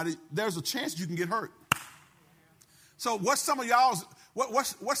love somebody, there's a chance you can get hurt. So what's some of y'all's?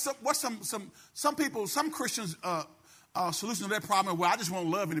 What's some Christians' solution to that problem? Well, I just won't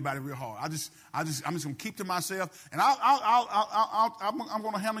love anybody real hard. I'm just gonna keep to myself, and I'm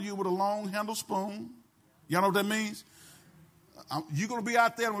gonna handle you with a long handle spoon. Y'all know what that means? You're gonna be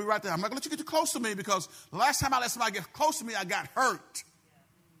out there and we're right there. I'm not gonna let you get too close to me because the last time I let somebody get close to me, I got hurt.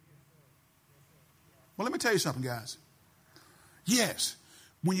 Well, let me tell you something, guys. Yes,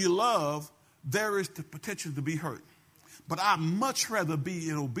 when you love, there is the potential to be hurt. But I'd much rather be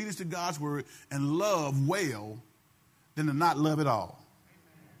in obedience to God's word and love well than to not love at all.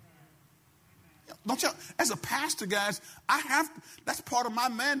 Don't y'all, as a pastor, guys, that's part of my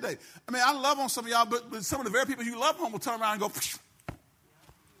mandate. I mean, I love on some of y'all, but some of the very people you love on will turn around and go, psh.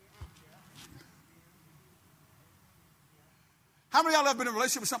 How many of y'all have been in a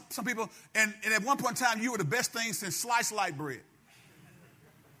relationship with some people, and at one point in time, you were the best thing since sliced light bread?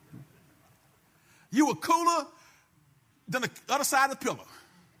 You were cooler than the other side of the pillow.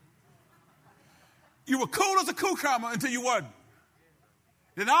 You were cool as a cucumber until you wasn't.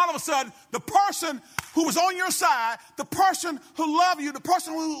 Then all of a sudden, the person who was on your side, the person who loved you, the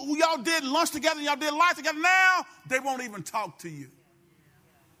person who y'all did lunch together, y'all did life together, now they won't even talk to you.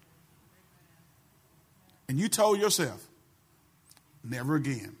 And you told yourself, never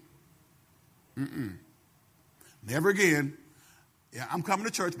again. Never again. Yeah, I'm coming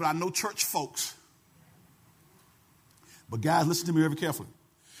to church, but I know church folks. But guys, listen to me very carefully.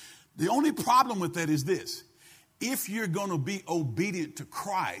 The only problem with that is this. If you're going to be obedient to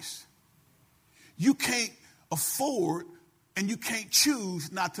Christ, you can't afford and you can't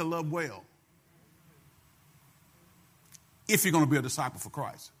choose not to love well. If you're going to be a disciple for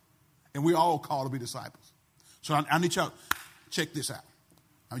Christ. And we're all called to be disciples. So I need y'all, check this out.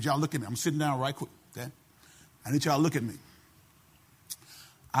 I need y'all look at me. I'm sitting down right quick. Okay? I need y'all to look at me.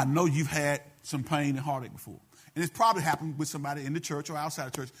 I know you've had some pain and heartache before. And it's probably happened with somebody in the church or outside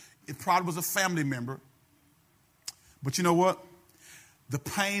the church. It probably was a family member. But you know what? The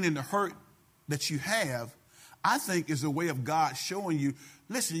pain and the hurt that you have, I think, is a way of God showing you,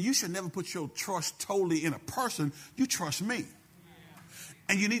 listen, you should never put your trust totally in a person. You trust me.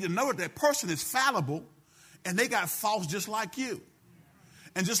 And you need to know that that person is fallible and they got faults just like you.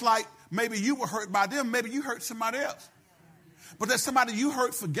 And just like maybe you were hurt by them, maybe you hurt somebody else. But that somebody you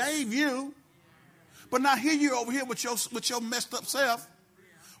hurt forgave you. But now here you over here with your messed up self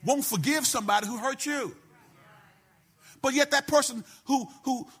won't forgive somebody who hurt you. But yet that person who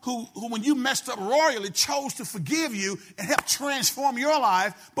when you messed up royally chose to forgive you and help transform your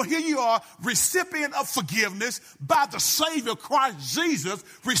life. But here you are, recipient of forgiveness by the Savior Christ Jesus,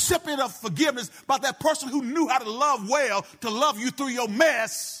 recipient of forgiveness by that person who knew how to love well, to love you through your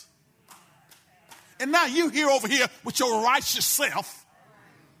mess. And now you here over here with your righteous self,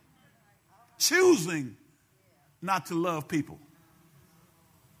 choosing not to love people.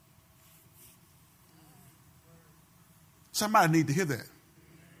 Somebody need to hear that.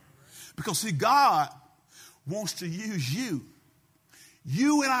 Because see, God wants to use you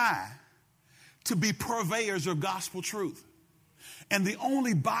and I, to be purveyors of gospel truth. And the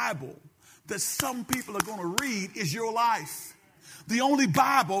only Bible that some people are going to read is your life. The only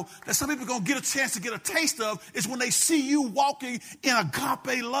Bible that some people are going to get a chance to get a taste of is when they see you walking in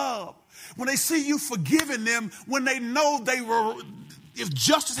agape love. When they see you forgiving them, when they know they were, if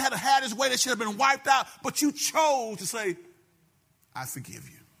justice had had its way, they should have been wiped out. But you chose to say, I forgive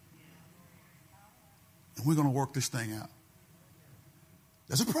you. And we're going to work this thing out.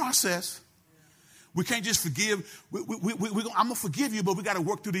 There's a process. We can't just forgive. I'm going to forgive you, but we got to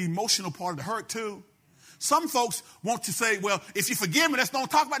work through the emotional part of the hurt too. Some folks want to say, well, if you forgive me, let's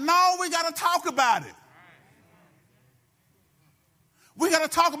don't talk about it. No, we got to talk about it. We got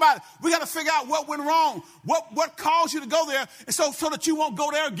to talk about it. We got to figure out what went wrong. What caused you to go there, and so that you won't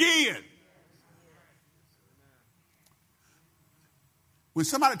go there again. When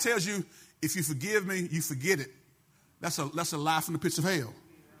somebody tells you, if you forgive me, you forget it, that's a lie from the pits of hell.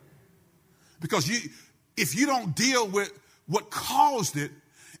 Because if you don't deal with what caused it,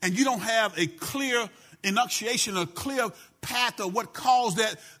 and you don't have a clear enunciation, a clear path of what caused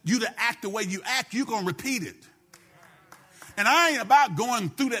that you to act the way you act, you're going to repeat it. And I ain't about going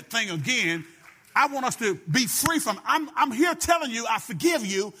through that thing again I want us to be free from, I'm here telling you I forgive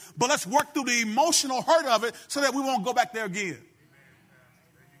you, but let's work through the emotional hurt of it so that we won't go back there again.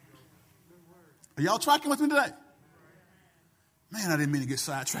 Are y'all tracking with me today? Man, I didn't mean to get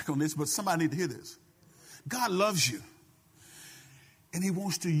sidetracked on this, but somebody need to hear this. God loves you, and he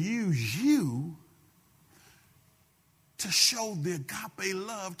wants to use you to show the agape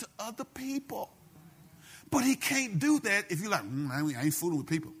love to other people. But he can't do that if you're like, I ain't fooling with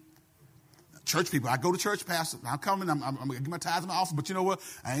people. Church people, I go to church, pastor, I'm coming, I'm going to get my tithes in my office, but you know what?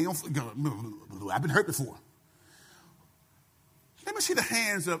 I ain't gonna, I've been hurt before. Let me see the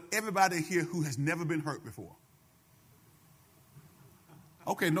hands of everybody here who has never been hurt before.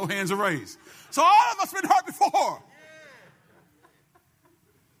 Okay, no hands are raised. So all of us been hurt before.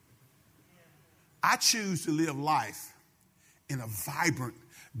 I choose to live life in a vibrant,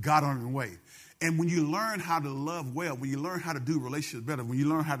 God-honoring way. And when you learn how to love well, when you learn how to do relationships better, when you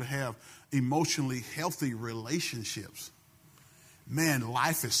learn how to have emotionally healthy relationships, man,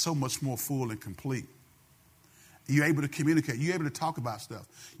 life is so much more full and complete. You're able to communicate. You're able to talk about stuff.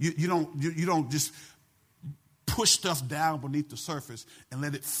 You don't just push stuff down beneath the surface and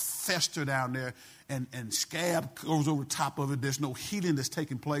let it fester down there and scab goes over the top of it. There's no healing that's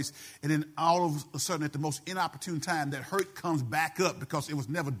taking place. And then all of a sudden at the most inopportune time, that hurt comes back up because it was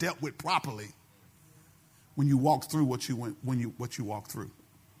never dealt with properly when you walk through what you walk through.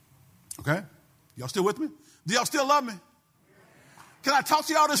 Okay? Y'all still with me? Do y'all still love me? Can I talk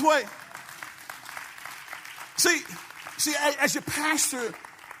to y'all this way? See, as your pastor,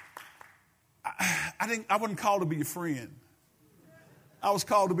 I wasn't called to be your friend. I was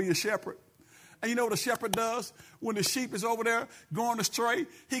called to be a shepherd. And you know what a shepherd does? When the sheep is over there going astray,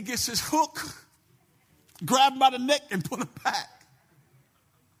 he gets his hook, grab him by the neck, and put him back.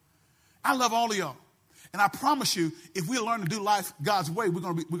 I love all of y'all. And I promise you, if we learn to do life God's way, we're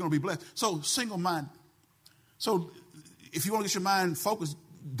gonna be blessed. So single-minded. So if you want to get your mind focused,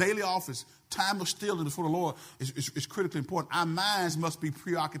 daily office, time of stillness before the Lord is critically important. Our minds must be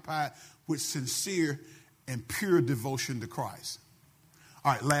preoccupied with sincere and pure devotion to Christ.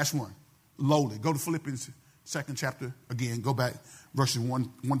 All right, last one. Lowly. Go to Philippians 2nd chapter again. Go back, verses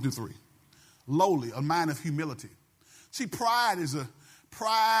 1 through 3. Lowly, a mind of humility. See, pride is a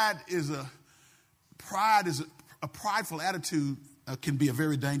prideful attitude can be a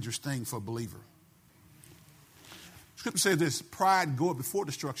very dangerous thing for a believer. Scripture says this: pride goeth before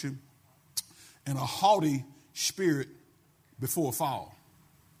destruction, and a haughty spirit before a fall.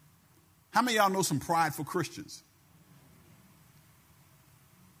 How many of y'all know some prideful Christians?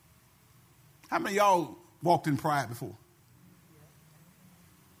 How many of y'all walked in pride before?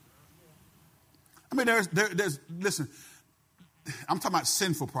 I mean, there's listen, I'm talking about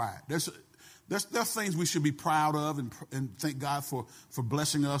sinful pride. There's things we should be proud of and thank God for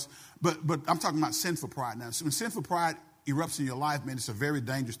blessing us. But I'm talking about sinful pride now. So when sinful pride erupts in your life, man, it's a very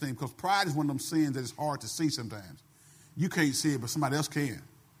dangerous thing because pride is one of them sins that is hard to see sometimes. You can't see it, but somebody else can.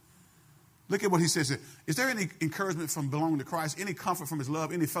 Look at what he says here. Is there any encouragement from belonging to Christ, any comfort from his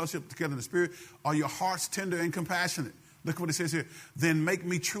love, any fellowship together in the Spirit? Are your hearts tender and compassionate? Look at what it says here. Then make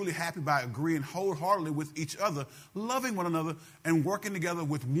me truly happy by agreeing wholeheartedly with each other, loving one another, and working together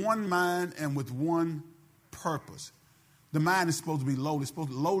with one mind and with one purpose. The mind is supposed to be lowly.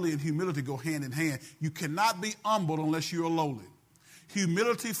 Lowly and humility go hand in hand. You cannot be humbled unless you are lowly.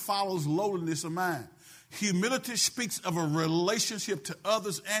 Humility follows lowliness of mind. Humility speaks of a relationship to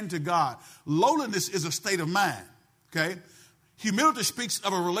others and to God. Lowliness is a state of mind, okay? Humility speaks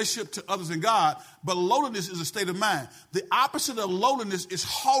of a relationship to others and God, but lowliness is a state of mind. The opposite of lowliness is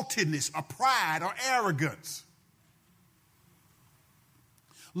haughtiness or pride or arrogance.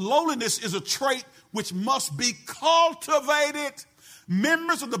 Lowliness is a trait which must be cultivated.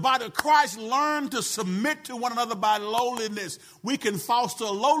 Members of the body of Christ learn to submit to one another by lowliness. We can foster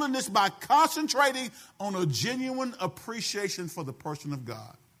lowliness by concentrating on a genuine appreciation for the person of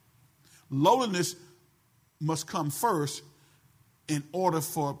God. Lowliness must come first in order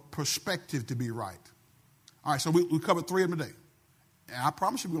for perspective to be right. All right, so we covered 3 of them today. And I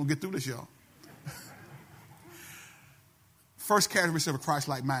promise you we're going to get through this, y'all. First characteristic of a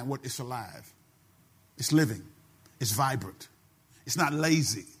Christ-like mind, what? It's alive. It's living. It's vibrant. It's not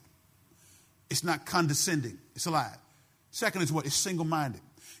lazy. It's not condescending. It's alive. Second is what? It's single-minded.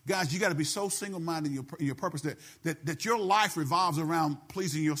 Guys, you got to be so single-minded in your purpose that your life revolves around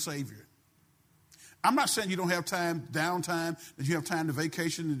pleasing your Savior. I'm not saying you don't have time, downtime, that you have time to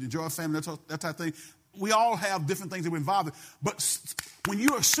vacation and enjoy family, that type of thing. We all have different things that we're involved in. But when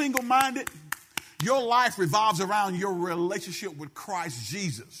you are single-minded, your life revolves around your relationship with Christ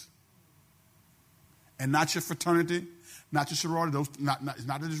Jesus. and not your fraternity, not your sorority. It's not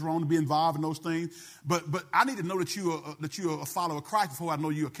that it's wrong to be involved in those things, but I need to know that you're a follower of Christ before I know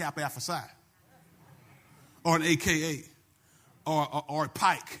you're a Kappa Alpha Psi, or an AKA, or a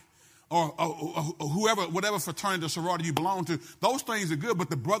Pike, or whoever, whatever fraternity or sorority you belong to. Those things are good,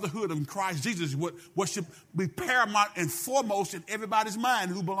 but the brotherhood of Christ Jesus is what should be paramount and foremost in everybody's mind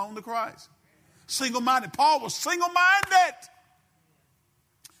who belong to Christ. Single-minded. Paul was single-minded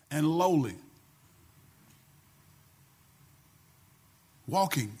and lowly.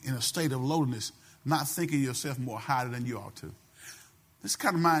 Walking in a state of lowliness, not thinking yourself more highly than you ought to. This is the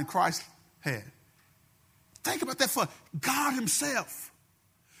kind of mind Christ had. Think about that. For God himself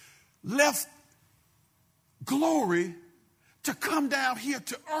left glory to come down here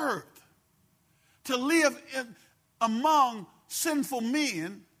to earth, to live among sinful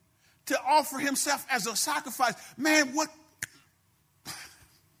men, to offer himself as a sacrifice. Man, what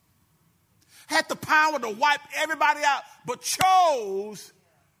had the power to wipe everybody out, but chose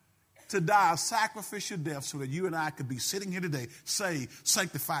to die a sacrificial death so that you and I could be sitting here today, saved,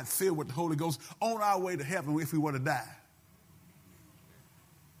 sanctified, filled with the Holy Ghost, on our way to heaven if we were to die.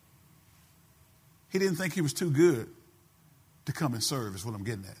 He didn't think he was too good to come and serve, is what I'm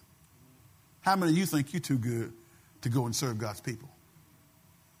getting at. How many of you think you're too good to go and serve God's people?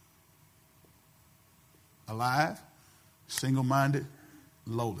 Alive, single-minded,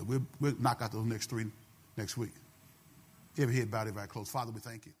 lowly. We'll knock out those next three next week. Every head bowed, every eye closed. Father, we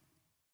thank you.